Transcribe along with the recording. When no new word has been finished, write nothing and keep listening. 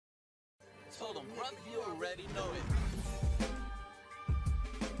told him, brother, you already know it.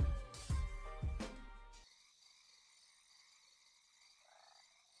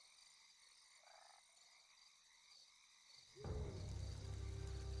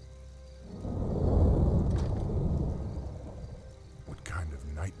 What kind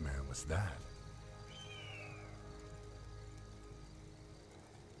of nightmare was that?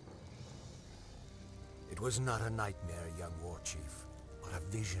 It was not a nightmare, young warchief, but a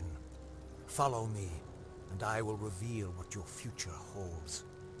vision. Follow me, and I will reveal what your future holds.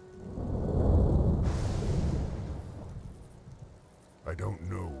 I don't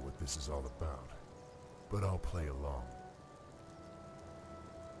know what this is all about, but I'll play along.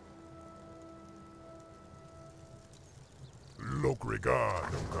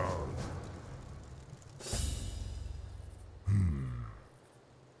 Lokrigar, Dokal.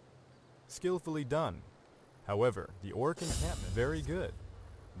 Skillfully done. However, the orc encampment very good.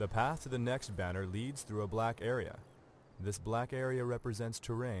 The path to the next banner leads through a black area. This black area represents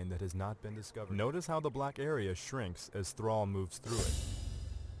terrain that has not been discovered. Notice how the black area shrinks as Thrall moves through it.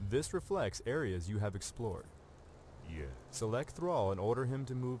 This reflects areas you have explored. Yeah. Select Thrall and order him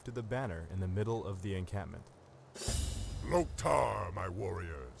to move to the banner in the middle of the encampment. Loktar, my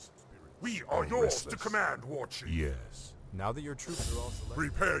warriors. We are yours to command, warchief. Yes. Now that your troops are all selected,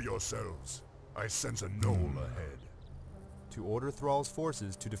 Prepare yourselves. I sense a knoll ahead. to order Thrall's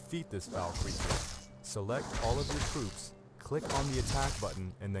forces to defeat this foul creature, select all of your troops, click on the attack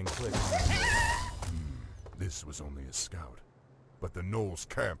button, and then click on the knoll. This was only a scout, but the knoll's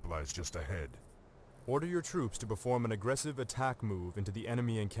camp lies just ahead. Order your troops to perform an aggressive attack move into the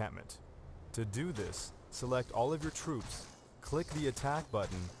enemy encampment. To do this, select all of your troops, click the attack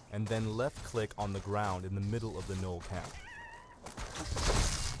button, and then left-click on the ground in the middle of the knoll camp.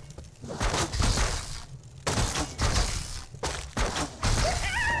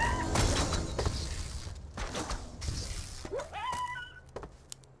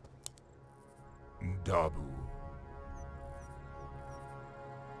 Dabu.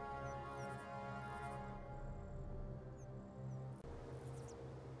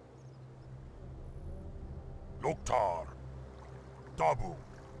 Loktar. Dabu.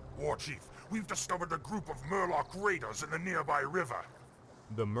 Warchief, we've discovered a group of Murloc raiders in the nearby river.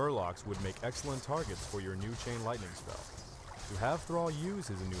 The Murlocs would make excellent targets for your new Chain Lightning spell. To have Thrall use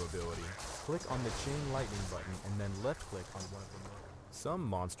his new ability, click on the Chain Lightning button and then left-click on one of the Murlocs. Some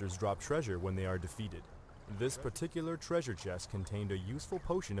monsters drop treasure when they are defeated. This particular treasure chest contained a useful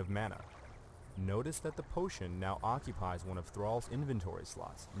potion of mana. Notice that the potion now occupies one of Thrall's inventory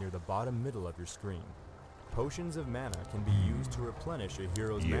slots near the bottom middle of your screen. Potions of mana can be used to replenish a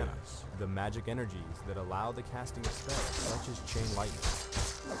hero's mana, the magic energies that allow the casting of spells such as Chain Lightning.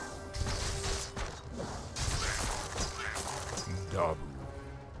 Dabu.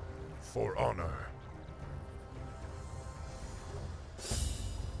 For honor.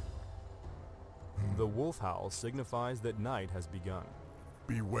 The wolf howl signifies that night has begun.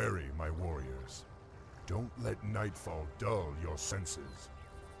 Be wary, my warriors. Don't let nightfall dull your senses.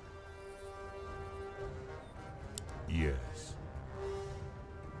 Yes.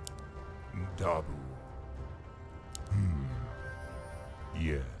 Dabu.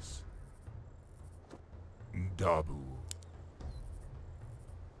 Yes. Dabu.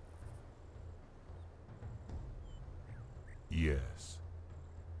 Yes.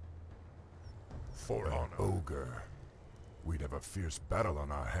 For an ogre. We'd have a fierce battle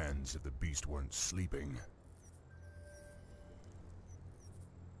on our hands if the beast weren't sleeping.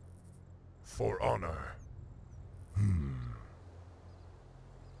 For honor.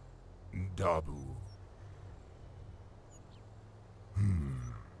 Dabu.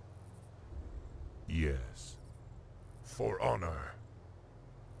 Yes. For honor.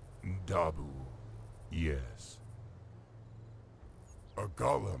 Dabu. Yes. A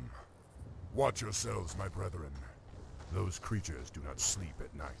golem. Watch yourselves, my brethren. Those creatures do not sleep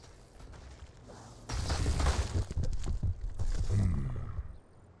at night.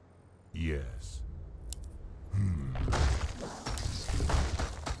 Yes.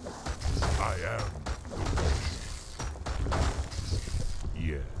 I am the warchief.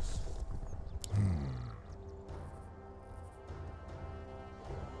 Yes.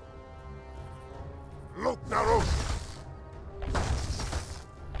 Look, Narok!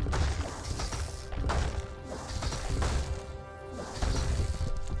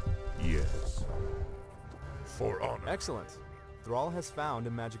 Yes. For honor. Excellent! Thrall has found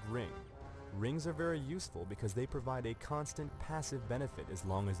a magic ring. Rings are very useful because they provide a constant passive benefit as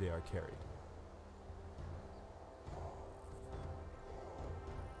long as they are carried.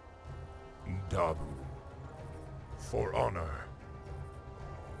 Dabu. For honor.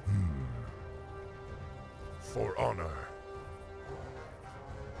 For honor.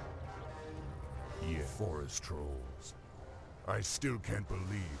 Yeah. Forest trolls. I still can't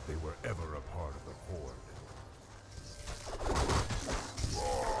believe they were ever a part of the Horde.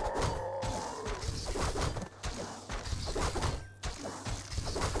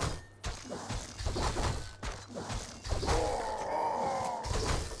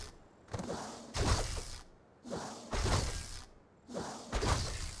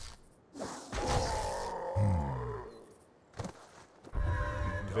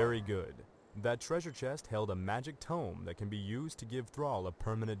 Very good. That treasure chest held a magic tome that can be used to give Thrall a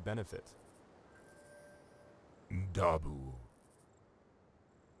permanent benefit. Dabu.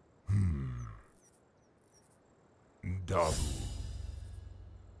 Dabu.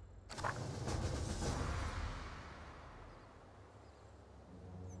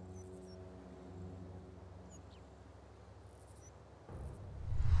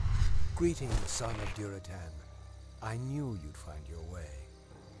 Greetings, son of Duratan. I knew you'd find your way.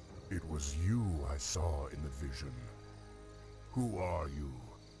 It was you I saw in the vision. Who are you?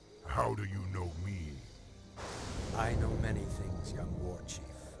 How do you know me? I know many things, young warchief,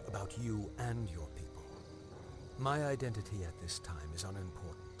 about you and your people. My identity at this time is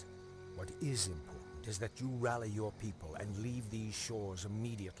unimportant. What is important is that you rally your people and leave these shores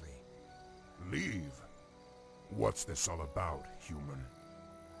immediately. Leave? What's this all about, human?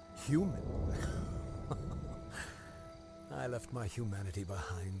 Human? I left my humanity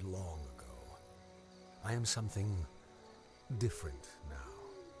behind long ago. I am something different now.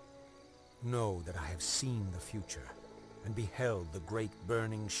 Know that I have seen the future and beheld the great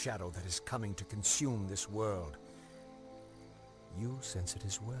burning shadow that is coming to consume this world. You sense it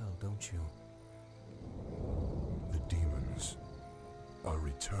as well, don't you? The demons are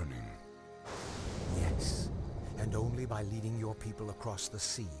returning. Yes, and only by leading your people across the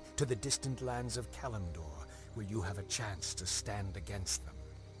sea to the distant lands of Kalimdor will you have a chance to stand against them.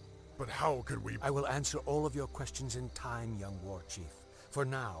 But how can we... I will answer all of your questions in time, young warchief. For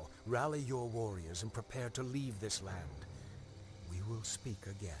now, rally your warriors and prepare to leave this land. We will speak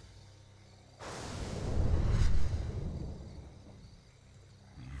again.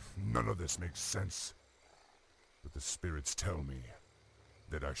 None of this makes sense. But the spirits tell me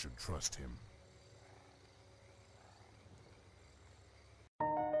that I should trust him.